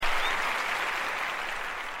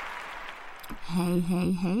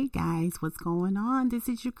Hey guys, what's going on? This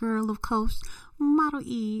is your girl, of course, Model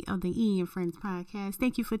E of the E and Friends podcast.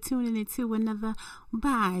 Thank you for tuning into another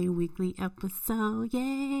bi-weekly episode.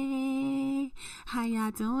 Yay! How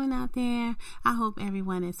y'all doing out there? I hope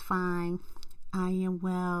everyone is fine. I am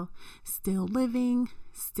well, still living,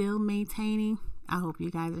 still maintaining. I hope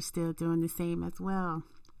you guys are still doing the same as well.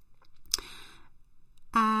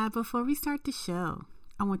 Before we start the show,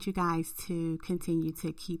 I want you guys to continue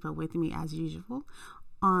to keep up with me as usual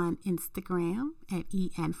on Instagram at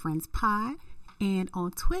ENFriendsPod and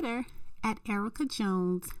on Twitter at Erica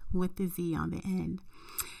Jones with the Z on the end.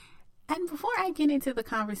 And before I get into the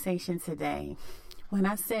conversation today, when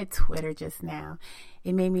I said Twitter just now,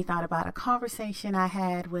 it made me thought about a conversation I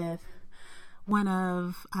had with one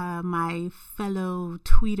of my fellow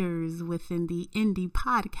tweeters within the Indie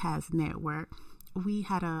Podcast Network. We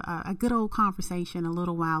had a good old conversation a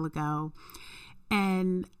little while ago,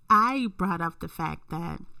 and I brought up the fact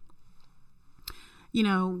that, you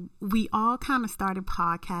know, we all kind of started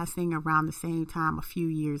podcasting around the same time a few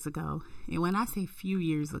years ago. And when I say few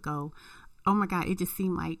years ago, oh my God, it just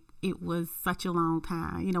seemed like it was such a long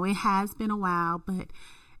time. You know, it has been a while, but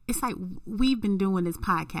it's like we've been doing this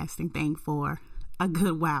podcasting thing for a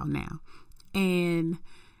good while now. And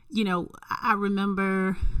you know, I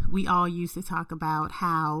remember we all used to talk about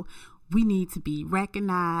how we need to be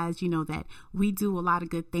recognized, you know, that we do a lot of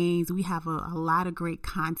good things. We have a lot of great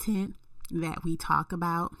content that we talk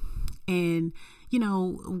about. And, you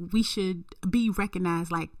know, we should be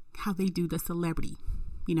recognized like how they do the celebrity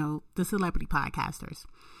podcasters.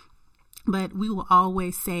 But we will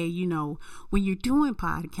always say, you know, when you're doing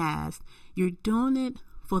podcasts, you're doing it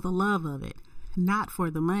for the love of it, not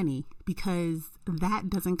for the money, because that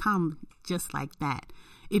doesn't come just like that.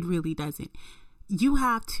 It really doesn't. You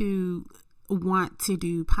have to want to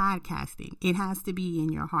do podcasting. It has to be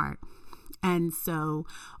in your heart. And so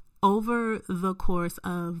over the course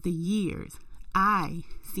of the years, I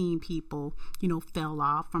seen people, you know, fell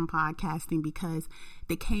off from podcasting because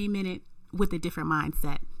they came in it with a different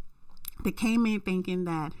mindset. They came in thinking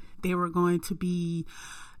that they were going to be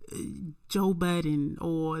Joe Budden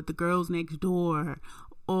or the Girls Next Door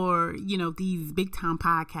or, you know, these big time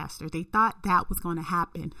podcasters. They thought that was going to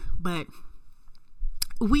happen, but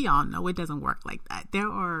we all know it doesn't work like that. There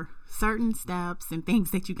are certain steps and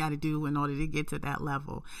things that you got to do in order to get to that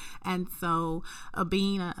level. And so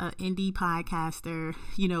being an indie podcaster,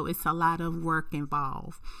 you know, it's a lot of work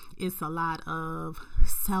involved. It's a lot of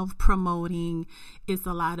self-promoting. It's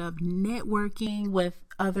a lot of networking with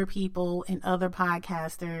other people and other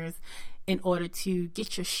podcasters in order to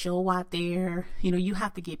get your show out there. You know, you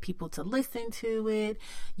have to get people to listen to it.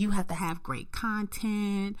 You have to have great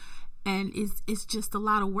content. And it's just a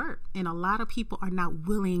lot of work. And a lot of people are not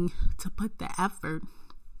willing to put the effort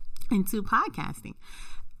into podcasting.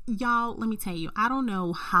 Y'all, let me tell you, I don't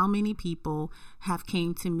know how many people have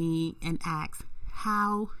came to me and asked,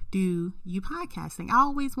 how do you podcasting? I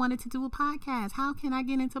always wanted to do a podcast. How can I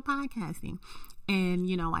get into podcasting? And,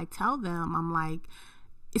 you know, I tell them, I'm like,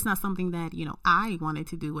 it's not something that, you know, I wanted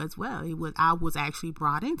to do as well. I was actually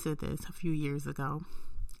brought into this a few years ago.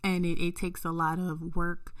 And it takes a lot of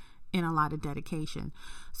work and a lot of dedication.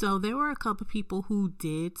 So there were a couple of people who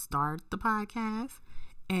did start the podcast,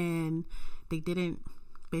 and they didn't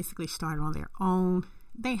basically start on their own.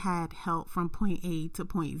 They had help from point A to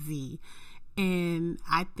point Z. And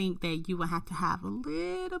I think that you would have to have a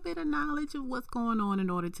little bit of knowledge of what's going on in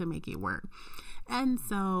order to make it work. And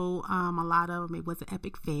so a lot of them, it was an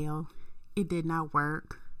epic fail. It did not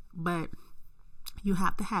work, but you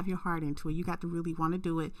have to have your heart into it. You got to really want to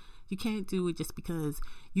do it. You can't do it just because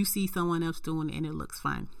you see someone else doing it and it looks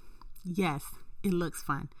fun. Yes, it looks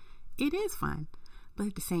fun. It is fun. But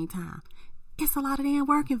at the same time, it's a lot of damn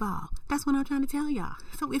work involved. That's what I'm trying to tell y'all.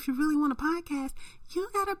 So if you really want a podcast, you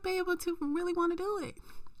got to be able to really want to do it.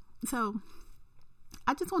 So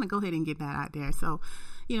I just want to go ahead and get that out there. So,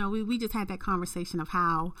 you know, we just had that conversation of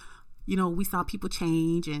how, you know, we saw people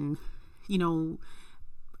change and, you know,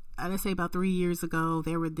 let's say about 3 years ago,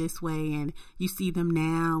 they were this way, and you see them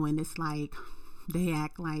now, and it's like they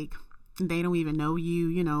act like they don't even know you.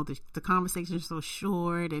 You know, the conversation is so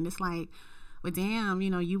short, and it's like, well, damn,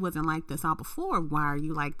 you know, you wasn't like this all before. Why are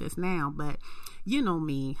you like this now? But you know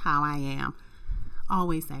me, how I am.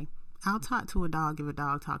 Always say, I'll talk to a dog if a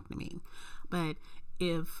dog talk to me. But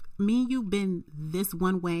if me and you been this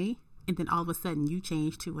one way, and then all of a sudden you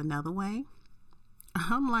change to another way,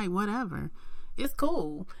 I'm like, whatever. It's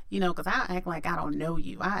cool, you know, because I act like I don't know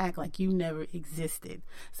you. I act like you never existed.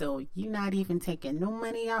 So you're not even taking no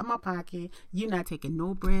money out of my pocket. You're not taking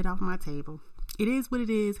no bread off my table. It is what it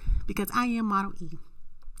is because I am Model E.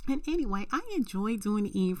 And anyway, I enjoy doing the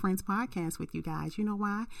Eating Friends podcast with you guys. You know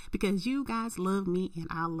why? Because you guys love me and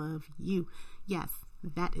I love you. Yes,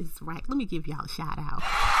 that is right. Let me give y'all a shout out.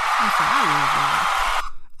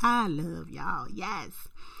 I love y'all. Yes.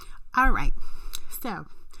 All right. So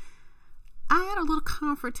I had a little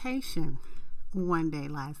confrontation one day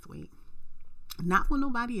last week. Not with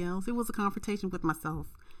nobody else. It was a confrontation with myself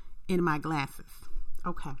in my glasses.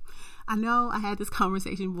 Okay. I know I had this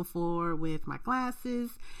conversation before with my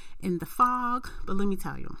glasses in the fog, but let me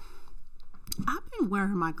tell you, I've been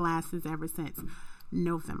wearing my glasses ever since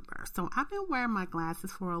November. So I've been wearing my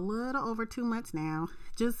glasses for a little over 2 months now.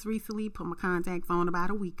 Just recently put my contacts on about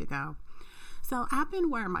a week ago. So I've been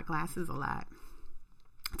wearing my glasses a lot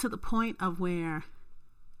to the point of where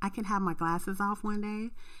I can have my glasses off one day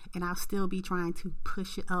and I'll still be trying to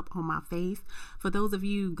push it up on my face. For those of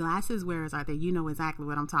you glasses wearers out there, you know exactly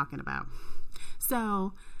what I'm talking about.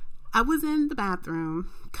 So I was in the bathroom,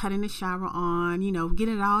 cutting the shower on,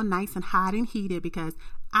 getting it all nice and hot and heated because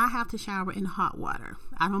I have to shower in hot water.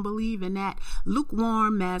 I don't believe in that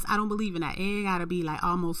lukewarm mess. I don't believe in that. It gotta be like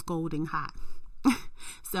almost scalding hot.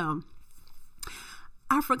 So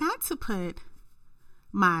I forgot to put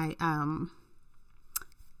my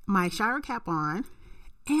shower cap on,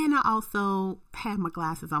 and I also had my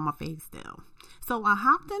glasses on my face still. So I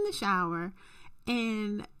hopped in the shower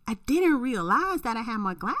and I didn't realize that I had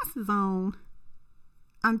my glasses on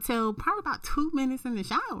until probably about 2 minutes in the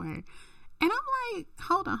shower. And I'm like,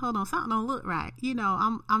 hold on, something don't look right.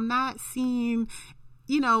 I'm not seeing,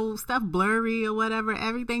 stuff blurry or whatever.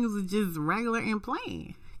 Everything was just regular and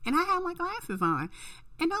plain. And I had my glasses on.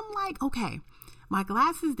 And I'm like, okay, my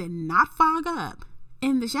glasses did not fog up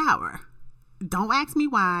in the shower. Don't ask me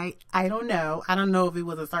why. I don't know. I don't know if it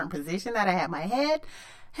was a certain position that I had my head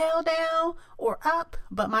held down or up,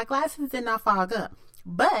 but my glasses did not fog up.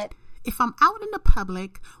 But if I'm out in the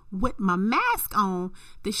public with my mask on,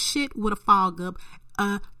 the shit would have fogged up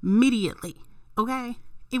immediately. Okay?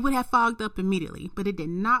 It would have fogged up immediately, but it did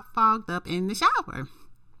not fog up in the shower.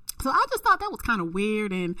 So I just thought that was kind of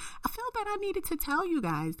weird, and I felt that I needed to tell you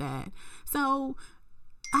guys that. So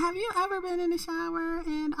have you ever been in the shower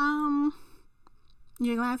and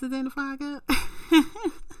your glasses didn't fog up?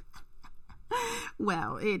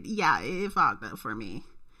 Well, it fogged up for me.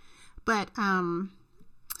 But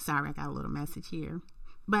sorry, I got a little message here.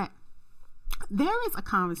 But there is a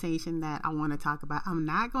conversation that I want to talk about. I'm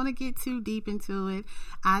not going to get too deep into it.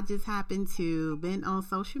 I just happened to been on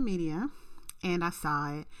social media and I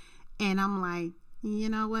saw it, and I'm like, you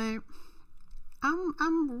know what?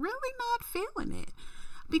 I'm really not feeling it.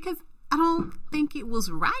 Because I don't think it was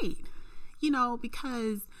right,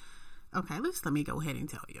 because, okay, let me go ahead and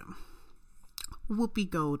tell you. Whoopi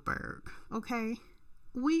Goldberg, okay?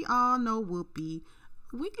 We all know Whoopi.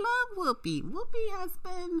 We love Whoopi. Whoopi has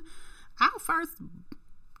been our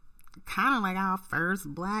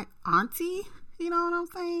first black auntie, you know what I'm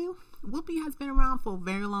saying? Whoopi has been around for a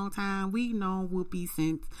very long time. We know Whoopi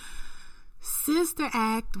since Sister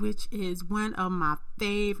Act, which is one of my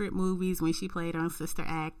favorite movies when she played on Sister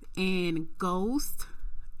Act, and Ghost.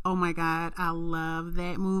 Oh my God, I love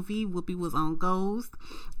that movie. Whoopi was on Ghost,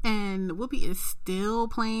 and Whoopi is still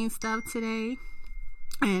playing stuff today.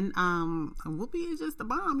 And Whoopi is just a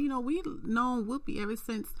bomb. We've known Whoopi ever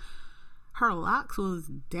since her locks was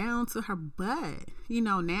down to her butt.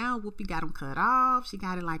 Now Whoopi got them cut off. She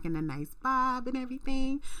got it like in a nice bob and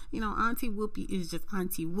everything. Auntie Whoopi is just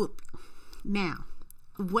Auntie Whoopi. Now,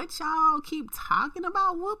 what y'all keep talking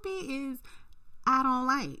about Whoopi is I don't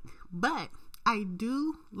like, but I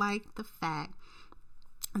do like the fact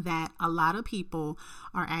that a lot of people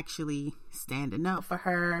are actually standing up for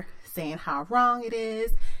her, saying how wrong it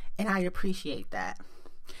is, and I appreciate that.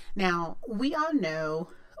 Now, we all know,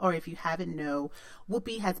 or if you haven't know,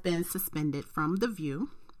 Whoopi has been suspended from The View.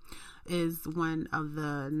 Is one of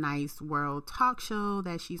the nice world talk show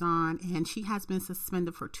that she's on, and she has been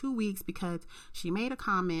suspended for 2 weeks because she made a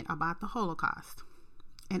comment about the Holocaust.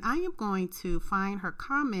 And I am going to find her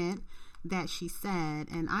comment that she said,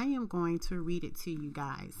 and I am going to read it to you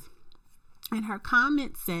guys. And her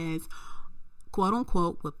comment says, quote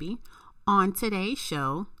unquote, Whoopi, on today's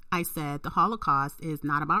show, I said the Holocaust is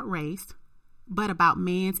not about race, but about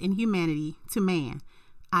man's inhumanity to man.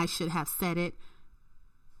 I should have said it.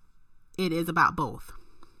 It is about both.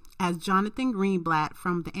 As Jonathan Greenblatt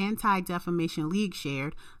from the Anti-Defamation League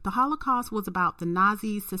shared, the Holocaust was about the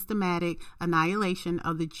Nazis' systematic annihilation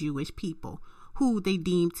of the Jewish people, who they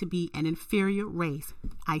deemed to be an inferior race.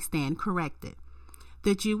 I stand corrected.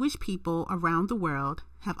 The Jewish people around the world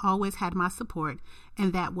have always had my support,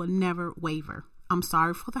 and that will never waver. I'm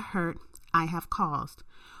sorry for the hurt I have caused.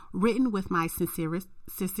 Written with my sincerest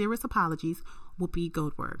apologies, Whoopi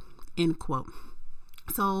Goldberg, end quote.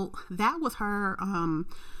 So that was her,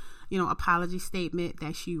 apology statement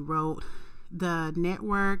that she wrote. The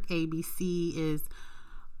network, ABC, is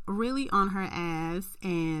really on her ass.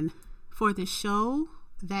 And for the show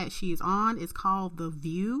that she's on, it's called The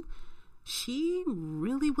View. She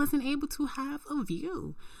really wasn't able to have a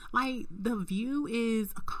view. Like, The View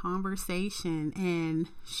is a conversation, and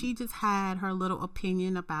she just had her little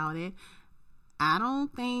opinion about it. I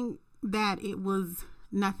don't think that it was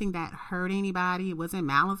nothing that hurt anybody. It wasn't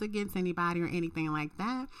malice against anybody or anything like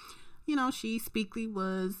that. She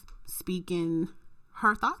was speaking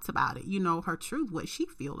her thoughts about it, her truth, what she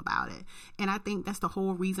feel about it. And I think that's the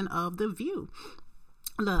whole reason of The View.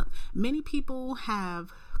 Look, many people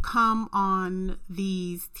have come on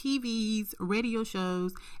these TVs, radio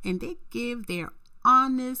shows, and they give their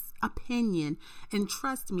honest opinion. And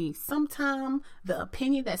trust me, sometimes the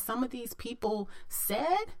opinion that some of these people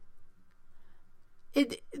said,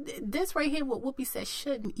 this right here, what Whoopi said,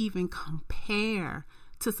 shouldn't even compare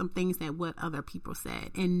to some things that what other people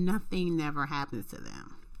said, and nothing never happens to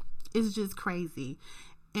them. It's just crazy.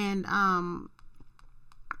 And I'm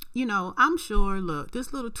sure, look,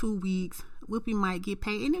 this little 2 weeks, Whoopi might get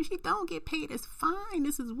paid. And if she don't get paid, it's fine.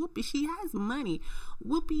 This is Whoopi. She has money.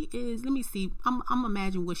 Whoopi is, let me see, I'm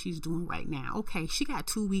imagine what she's doing right now. Okay, she got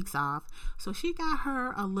 2 weeks off. So she got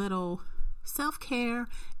her a little self-care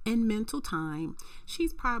and mental time.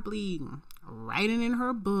 She's probably writing in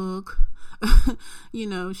her book.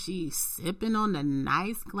 She's sipping on a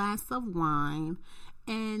nice glass of wine.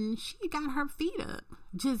 And she got her feet up,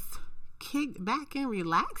 just kicked back and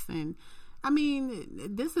relaxing. I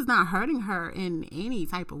mean, this is not hurting her in any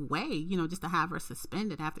type of way, just to have her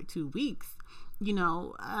suspended after 2 weeks.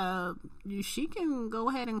 She can go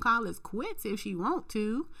ahead and call it quits if she want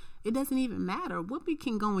to. It doesn't even matter. Whoopi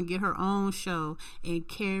can go and get her own show and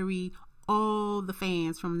carry all the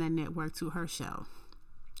fans from that network to her show.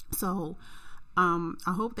 So, I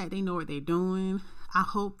hope that they know what they're doing. I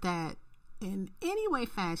hope that in any way,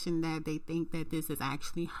 fashion, that they think that this is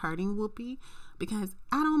actually hurting Whoopi, because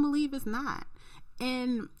I don't believe it's not.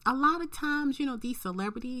 And a lot of times, these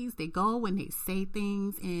celebrities, they go and they say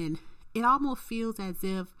things, and it almost feels as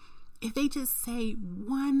if they just say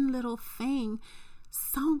one little thing,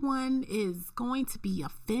 someone is going to be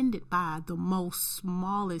offended by the most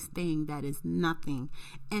smallest thing that is nothing,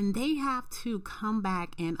 and they have to come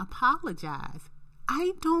back and apologize.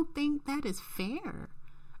 I don't think that is fair.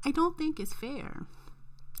 I don't think it's fair.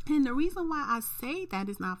 And the reason why I say that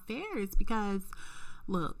is not fair is because,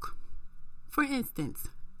 look, for instance,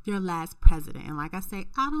 your last president, and like I say,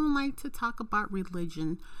 I don't like to talk about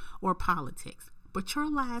religion or politics, but your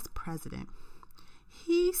last president,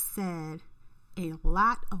 he said a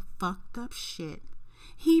lot of fucked up shit.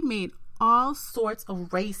 He made all sorts of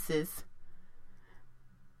racist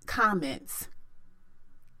comments,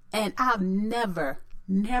 and I've never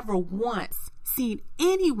once seen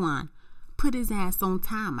anyone put his ass on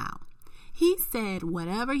timeout. He said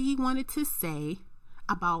whatever he wanted to say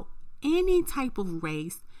about any type of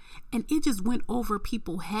race, and it just went over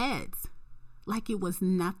people's heads like it was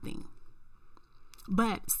nothing.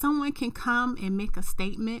 But someone can come and make a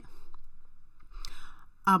statement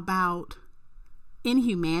about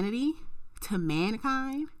inhumanity to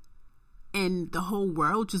mankind and the whole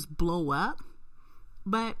world just blow up.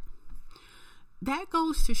 But that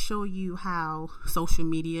goes to show you how social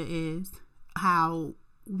media is, how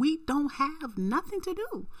we don't have nothing to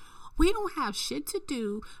do. We don't have shit to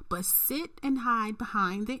do but sit and hide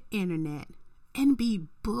behind the internet and be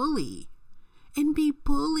bullies.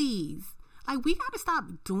 Like, we got to stop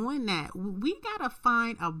doing that. We got to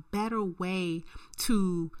find a better way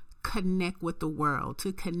to connect with the world,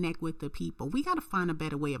 to connect with the people. We got to find a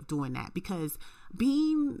better way of doing that, because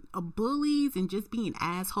being bullies and just being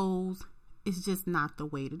assholes is just not the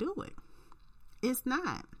way to do it. It's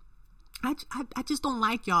not. I just don't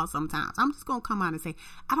like y'all sometimes. I'm just going to come out and say,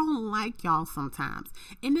 I don't like y'all sometimes.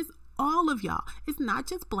 And it's all of y'all. It's not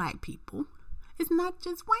just black people. It's not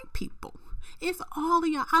just white people. It's all of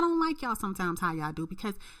y'all. I don't like y'all sometimes how y'all do,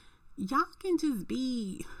 because y'all can just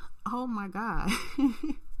be, oh my God,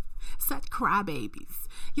 such crybabies.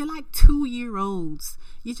 You're like 2-year-olds.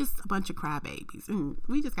 You're just a bunch of crybabies. And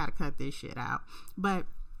we just got to cut this shit out. But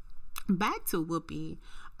back to Whoopi.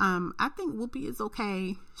 I think Whoopi is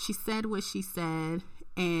okay. She said what she said,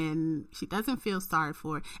 and she doesn't feel sorry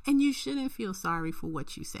for it. And you shouldn't feel sorry for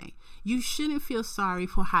what you say. You shouldn't feel sorry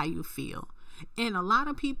for how you feel. And a lot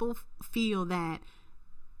of people feel that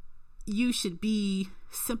you should be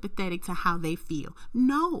sympathetic to how they feel.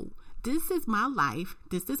 No, this is my life.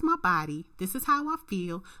 This is my body. This is how I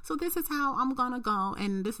feel. So this is how I'm going to go.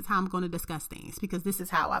 And this is how I'm going to discuss things because this is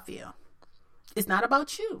how I feel. It's not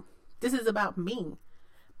about you. This is about me.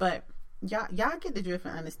 But y'all get the drift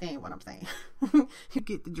and understand what I'm saying. You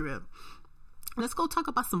get the drift. Let's go talk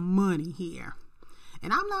about some money here.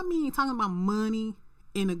 And I'm not talking about money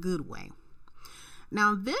in a good way.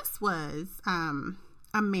 Now, this was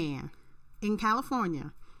a man in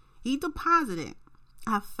California. He deposited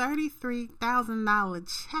a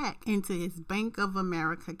 $33,000 check into his Bank of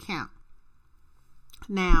America account.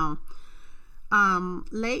 Now,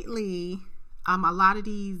 lately, a lot of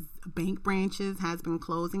these bank branches has been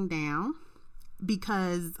closing down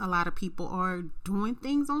because a lot of people are doing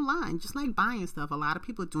things online, just like buying stuff. A lot of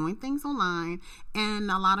people are doing things online, and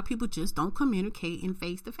a lot of people just don't communicate in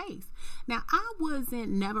face to face. Now, I wasn't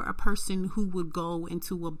never a person who would go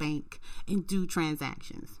into a bank and do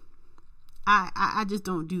transactions. I just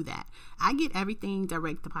don't do that. I get everything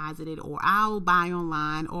direct deposited, or I'll buy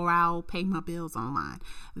online, or I'll pay my bills online.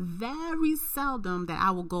 Very seldom that I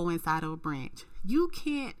will go inside of a branch. You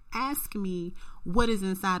can't ask me what is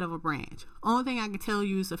inside of a branch. Only thing I can tell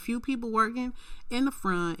you is a few people working in the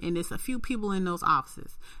front, and there's a few people in those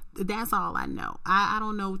offices. That's all I know. I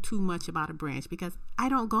don't know too much about a branch because I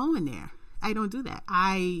don't go in there. I don't do that.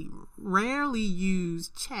 I rarely use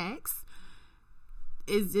checks.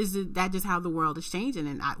 Is that just how the world is changing,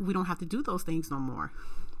 and we don't have to do those things no more.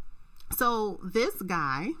 So this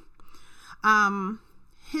guy,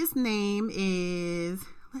 his name is,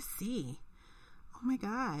 let's see. Oh my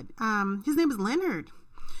God. His name is Leonard,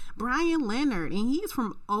 Brian Leonard, and he's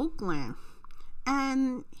from Oakland.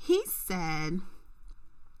 And he said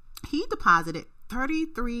he deposited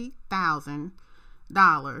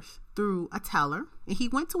 $33,000 through a teller. And he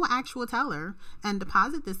went to an actual teller and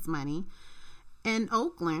deposited this money in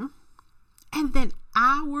Oakland. And then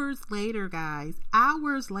hours later,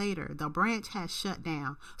 the branch has shut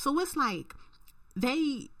down. So it's like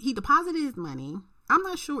he deposited his money. I'm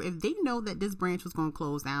not sure if they know that this branch was going to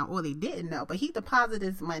close down, or they didn't know, but he deposited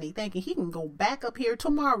his money thinking he can go back up here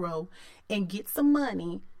tomorrow and get some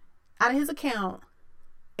money out of his account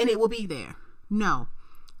and it will be there. No,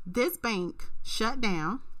 this bank shut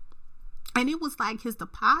down, and it was like his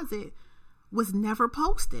deposit was never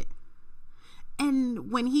posted. And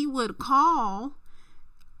when he would call,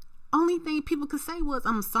 only thing people could say was,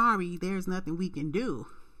 "I'm sorry, there's nothing we can do."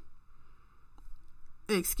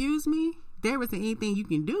 Excuse me? There isn't anything you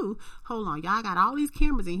can do. Hold on, y'all got all these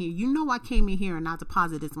cameras in here. You know I came in here and I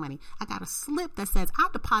deposited this money. I got a slip that says I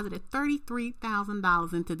deposited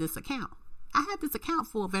 $33,000 into this account. I had this account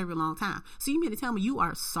for a very long time. So you mean to tell me you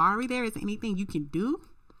are sorry there isn't anything you can do?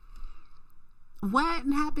 What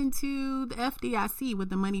happened to the FDIC with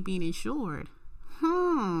the money being insured?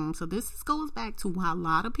 So this goes back to why a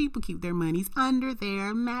lot of people keep their monies under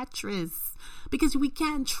their mattress, because we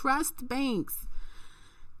can't trust banks.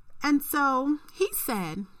 And so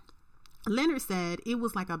Leonard said it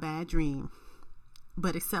was like a bad dream,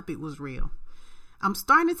 but except it was real. I'm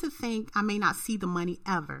starting to think I may not see the money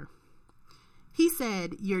ever. He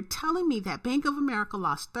said, "You're telling me that Bank of America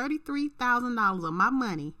lost $33,000 of my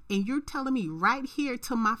money, and you're telling me right here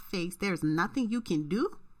to my face there's nothing you can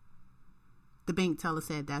do?" The bank teller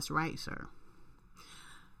said, "That's right, sir."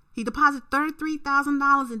 He deposited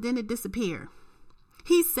 $33,000 and then it disappeared.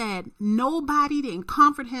 He said nobody didn't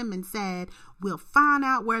comfort him and said, "We'll find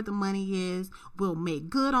out where the money is. We'll make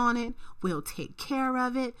good on it. We'll take care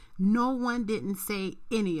of it." No one didn't say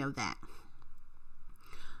any of that.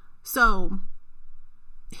 So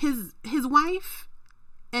his wife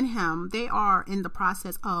and him, they are in the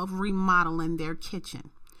process of remodeling their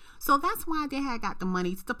kitchen. So that's why they had got the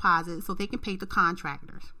money to deposit so they can pay the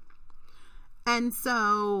contractors. And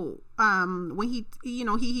so when he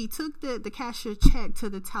took the cashier check to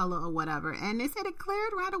the teller or whatever, and they said it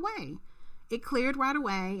cleared right away. It cleared right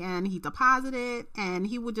away, and he deposited, and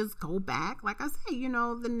he would just go back, like I say,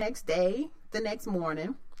 the next day, the next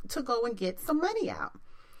morning, to go and get some money out.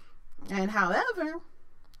 And however,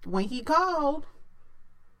 when he called,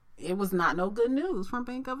 it was not no good news from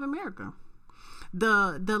Bank of America.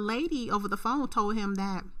 The lady over the phone told him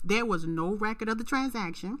that there was no record of the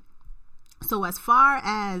transaction. So as far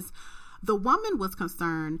as the woman was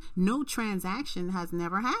concerned, no transaction has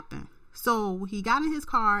never happened. So he got in his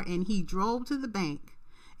car and he drove to the bank.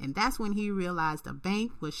 And that's when he realized the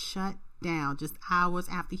bank was shut down just hours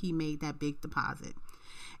after he made that big deposit.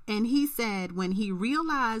 And he said when he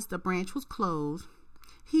realized the branch was closed,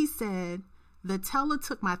 he said, "The teller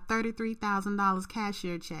took my $33,000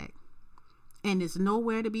 cashier check and it's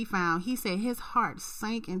nowhere to be found." He said his heart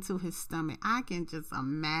sank into his stomach. I can just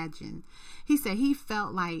imagine. He said he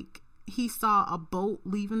felt like he saw a boat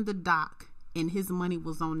leaving the dock and his money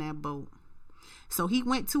was on that boat. So he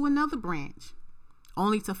went to another branch,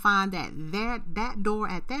 only to find that that door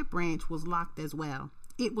at that branch was locked as well.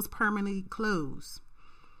 It was permanently closed.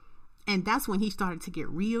 And that's when he started to get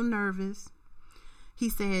real nervous. He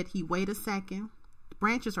said, wait a second. The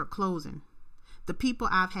branches are closing. The people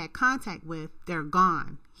I've had contact with, they're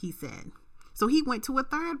gone, he said. So he went to a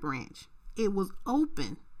third branch. It was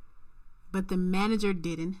open, but the manager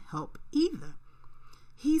didn't help either.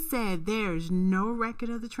 He said there's no record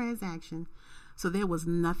of the transaction, so there was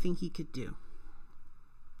nothing he could do.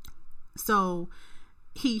 So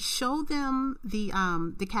he showed them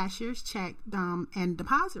the cashier's check and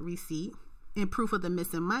deposit receipt and proof of the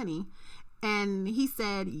missing money. And he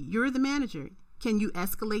said, you're the manager. Can you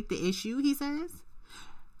escalate the issue, he says?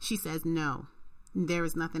 She says, no, there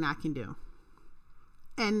is nothing I can do.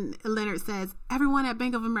 And Leonard says, everyone at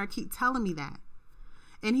Bank of America keep telling me that.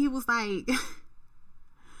 And he was like,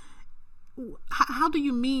 how do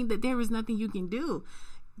you mean that there is nothing you can do?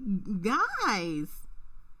 Guys,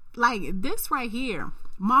 like this right here,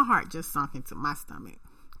 my heart just sunk into my stomach.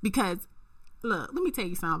 Because, look, let me tell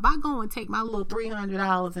you something. If I go and take my little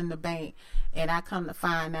 $300 in the bank and I come to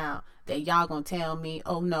find out that y'all gonna tell me,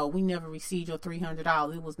 oh no, we never received your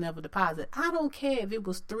 $300. It was never deposited. I don't care if it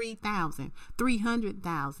was $3,000,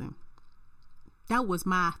 $300,000. That was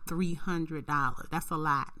my $300. That's a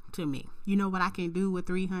lot to me. You know what I can do with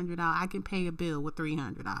 $300? I can pay a bill with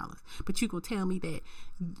 $300. But you gonna tell me that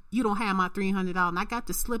you don't have my $300 and I got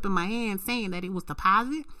the slip in my hand saying that it was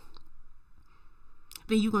deposit?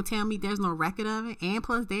 Then you gonna tell me there's no record of it, and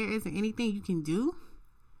plus there isn't anything you can do?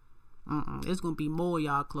 There's gonna be more of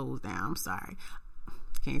y'all closed down. I'm sorry,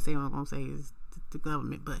 can't say what I'm gonna say is the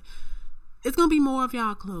government, but it's gonna be more of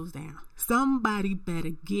y'all closed down. Somebody better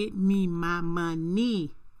get me my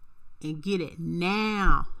money and get it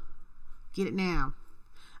now. Get it now.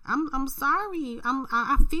 I'm sorry.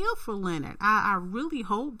 I feel for Leonard. I really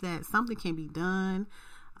hope that something can be done.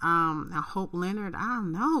 I hope Leonard, I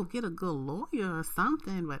don't know, get a good lawyer or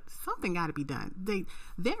something, but something got to be done.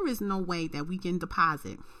 There is no way that we can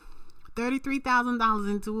deposit $33,000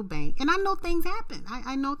 into a bank. And I know things happen.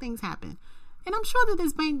 I know things happen. And I'm sure that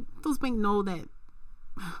those banks know that,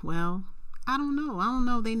 well, I don't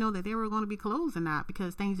know. They know that they were going to be closed or not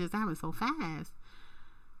because things just happen so fast.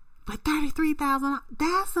 But $33,000,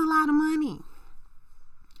 that's a lot of money.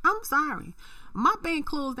 I'm sorry. My bank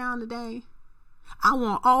closed down today. I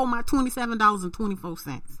want all my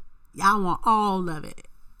 $27.24. I want all of it.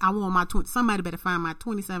 I want somebody better find my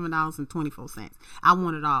 $27.24. I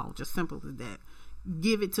want it all. Just simple as that.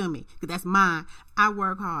 Give it to me. Because that's mine. I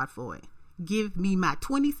work hard for it. Give me my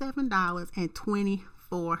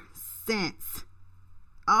 $27.24.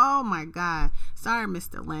 Oh my God. Sorry,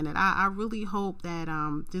 Mr. Leonard. I really hope that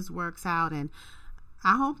this works out, and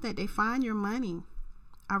I hope that they find your money.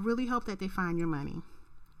 I really hope that they find your money.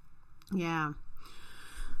 Yeah.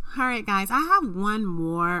 All right, guys. I have one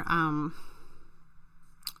more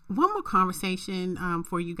conversation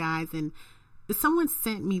for you guys, and someone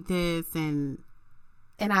sent me this, and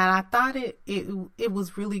I thought it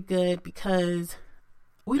was really good because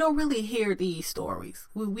we don't really hear these stories.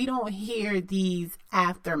 We don't hear these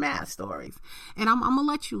aftermath stories, and I'm gonna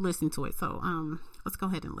let you listen to it. So let's go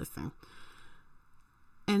ahead and listen.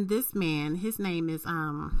 And this man, his name is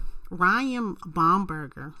Ryan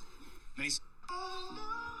Bomberger.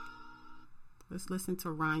 Let's listen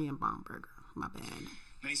to Ryan Bomberger. My bad.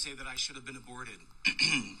 Many say that I should have been aborted.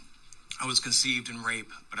 I was conceived in rape,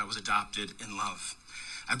 but I was adopted in love.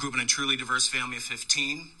 I grew up in a truly diverse family of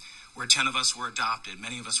 15, where 10 of us were adopted,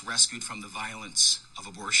 many of us rescued from the violence of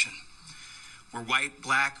abortion. We're white,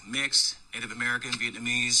 black, mixed, Native American,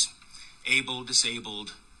 Vietnamese, able,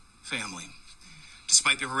 disabled family.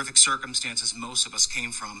 Despite the horrific circumstances most of us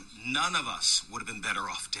came from, none of us would have been better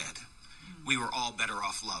off dead. We were all better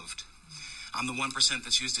off loved. I'm the 1%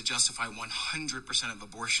 that's used to justify 100% of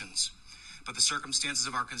abortions. But the circumstances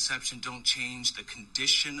of our conception don't change the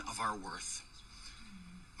condition of our worth.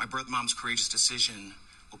 My birth mom's courageous decision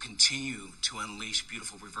will continue to unleash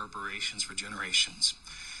beautiful reverberations for generations.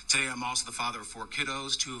 Today, I'm also the father of 4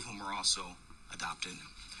 kiddos, 2 of whom are also adopted.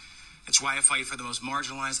 It's why I fight for the most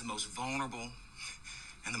marginalized, the most vulnerable,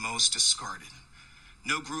 and the most discarded.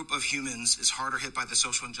 No group of humans is harder hit by the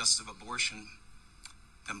social injustice of abortion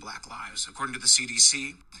than Black lives. According to the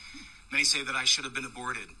CDC, many say that I should have been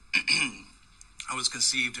aborted. I was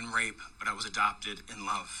conceived in rape, but I was adopted in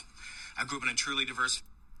love. I grew up in a truly diverse...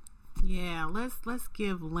 Yeah, let's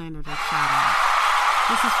give Leonard a shout out.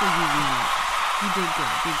 This is for you, Leonard. You did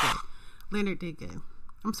good. Leonard did good.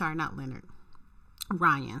 I'm sorry, not Leonard.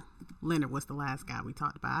 Ryan. Leonard was the last guy we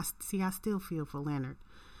talked about. I still feel for Leonard.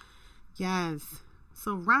 Yes.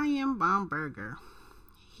 So Ryan Bomberger,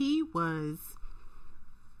 he was,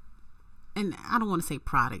 and I don't want to say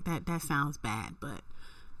product. That sounds bad, but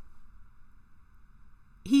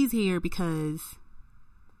he's here because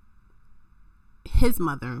his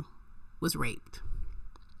mother was raped,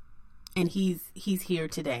 and he's here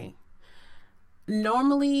today.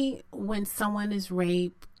 Normally, when someone is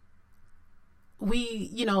raped, we,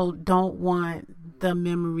 don't want the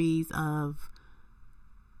memories of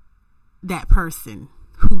that person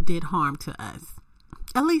who did harm to us.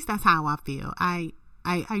 At least that's how I feel. I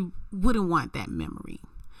wouldn't want that memory.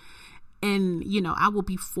 And, I will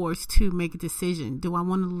be forced to make a decision. Do I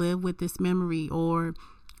want to live with this memory, or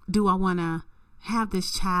do I want to have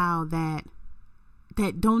this child that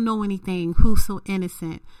don't know anything, who's so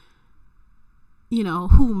innocent,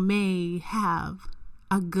 who may have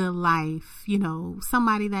a good life,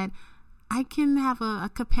 somebody that I can have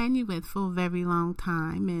a companion with for a very long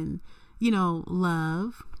time and,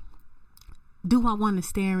 love. Do I want to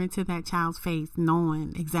stare into that child's face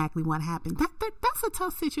knowing exactly what happened? That's a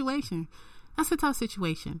tough situation. That's a tough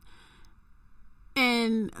situation.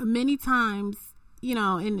 And many times,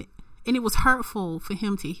 and it was hurtful for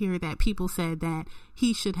him to hear that people said that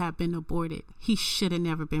he should have been aborted. He should have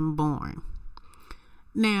never been born.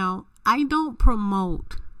 Now, I don't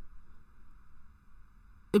promote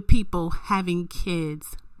people having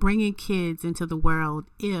kids, bringing kids into the world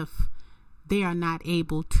if they are not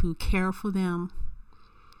able to care for them,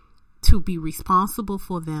 to be responsible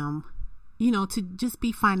for them, to just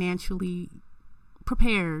be financially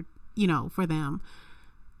prepared, for them.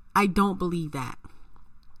 I don't believe that.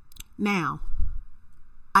 Now,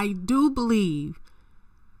 I do believe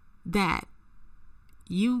that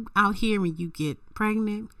you out here when you get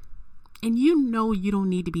pregnant and you don't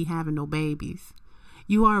need to be having no babies.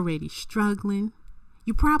 You already struggling.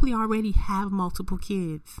 You probably already have multiple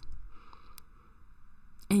kids.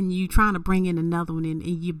 And you trying to bring in another one and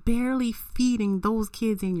you're barely feeding those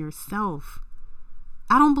kids and yourself.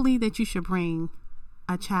 I don't believe that you should bring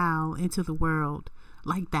a child into the world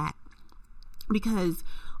like that, because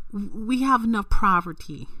we have enough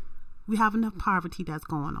poverty. We have enough poverty that's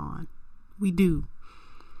going on. We do.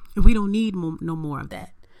 And we don't need no more of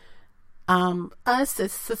that. Us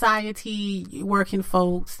as society, working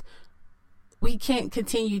folks, we can't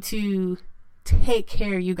continue to take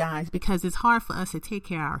care of you guys because it's hard for us to take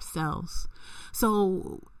care of ourselves.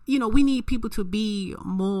 So, we need people to be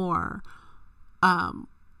more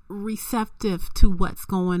receptive to what's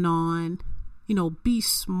going on. Be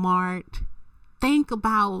smart. Think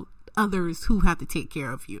about others who have to take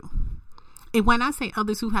care of you. And when I say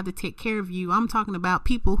others who have to take care of you, I'm talking about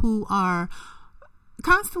people who are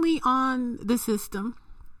constantly on the system,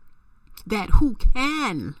 that who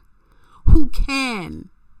can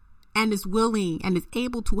and is willing and is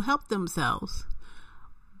able to help themselves.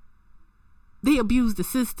 They abuse the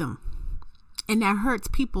system, and that hurts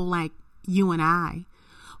people like you and I,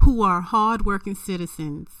 who are hardworking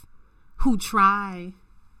citizens who try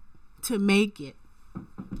to make it.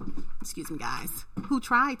 Excuse me, guys, who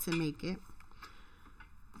try to make it.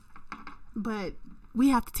 But we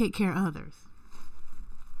have to take care of others.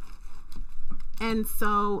 And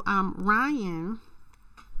so Ryan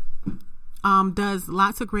does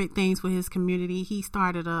lots of great things for his community. He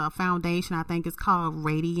started a foundation, I think it's called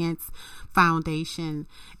Radiance Foundation,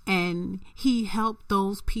 and he helped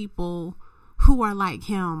those people who are like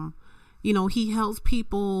him. He helps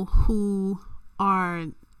people who are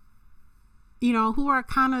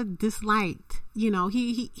kind of disliked.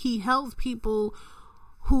 He helps people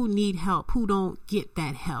who need help, who don't get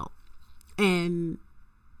that help. And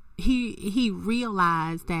he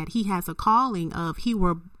realized that he has a calling of he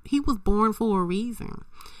was born for a reason.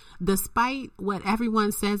 Despite what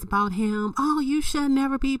everyone says about him, oh, you should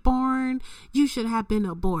never be born, you should have been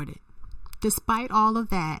aborted. Despite all of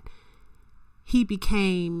that, he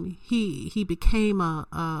became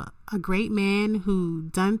a great man who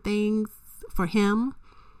done things for him.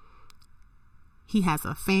 He has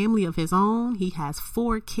a family of his own. He has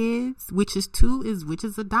 4 kids, which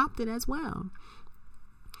is adopted as well.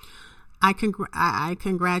 I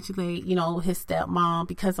congratulate, his stepmom,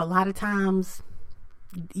 because a lot of times,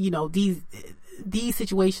 these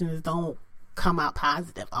situations don't come out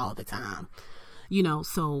positive all the time,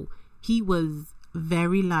 so he was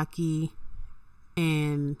very lucky,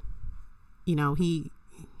 and,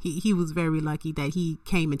 he was very lucky that he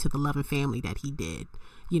came into the loving family that he did.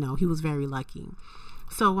 He was very lucky.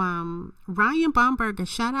 So, Ryan Bomberger,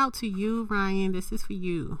 shout out to you, Ryan. This is for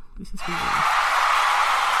you.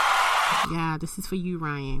 Yeah, this is for you,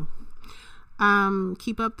 Ryan.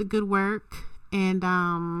 Keep up the good work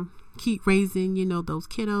and keep raising, those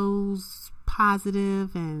kiddos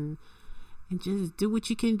positive and just do what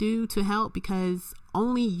you can do to help, because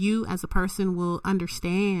only you as a person will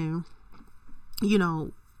understand,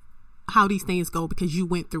 how these things go, because you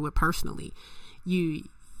went through it personally. You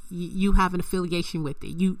have an affiliation with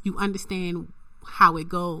it. You understand how it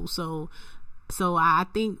goes. So I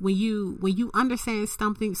think when you understand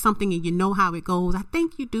something and you know how it goes, I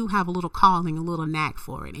think you do have a little calling, a little knack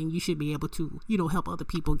for it, and you should be able to, help other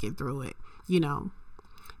people get through it.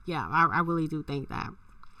 Yeah, I really do think that.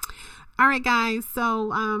 All right, guys.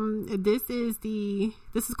 So this is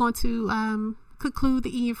going to conclude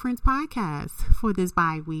the E and Friends podcast for this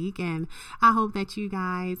bye week, and I hope that you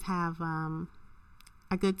guys have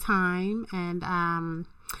a good time and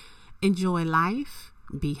enjoy life.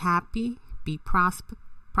 Be happy. Be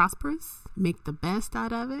prosperous. Make the best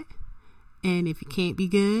out of it. And if you can't be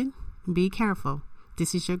good, be careful.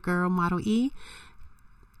 This is your girl, Model E.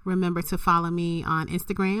 Remember to follow me on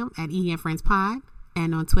Instagram at E and Friends Pod,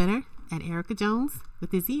 and on Twitter at Erica Jones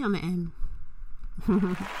with a Z on the end.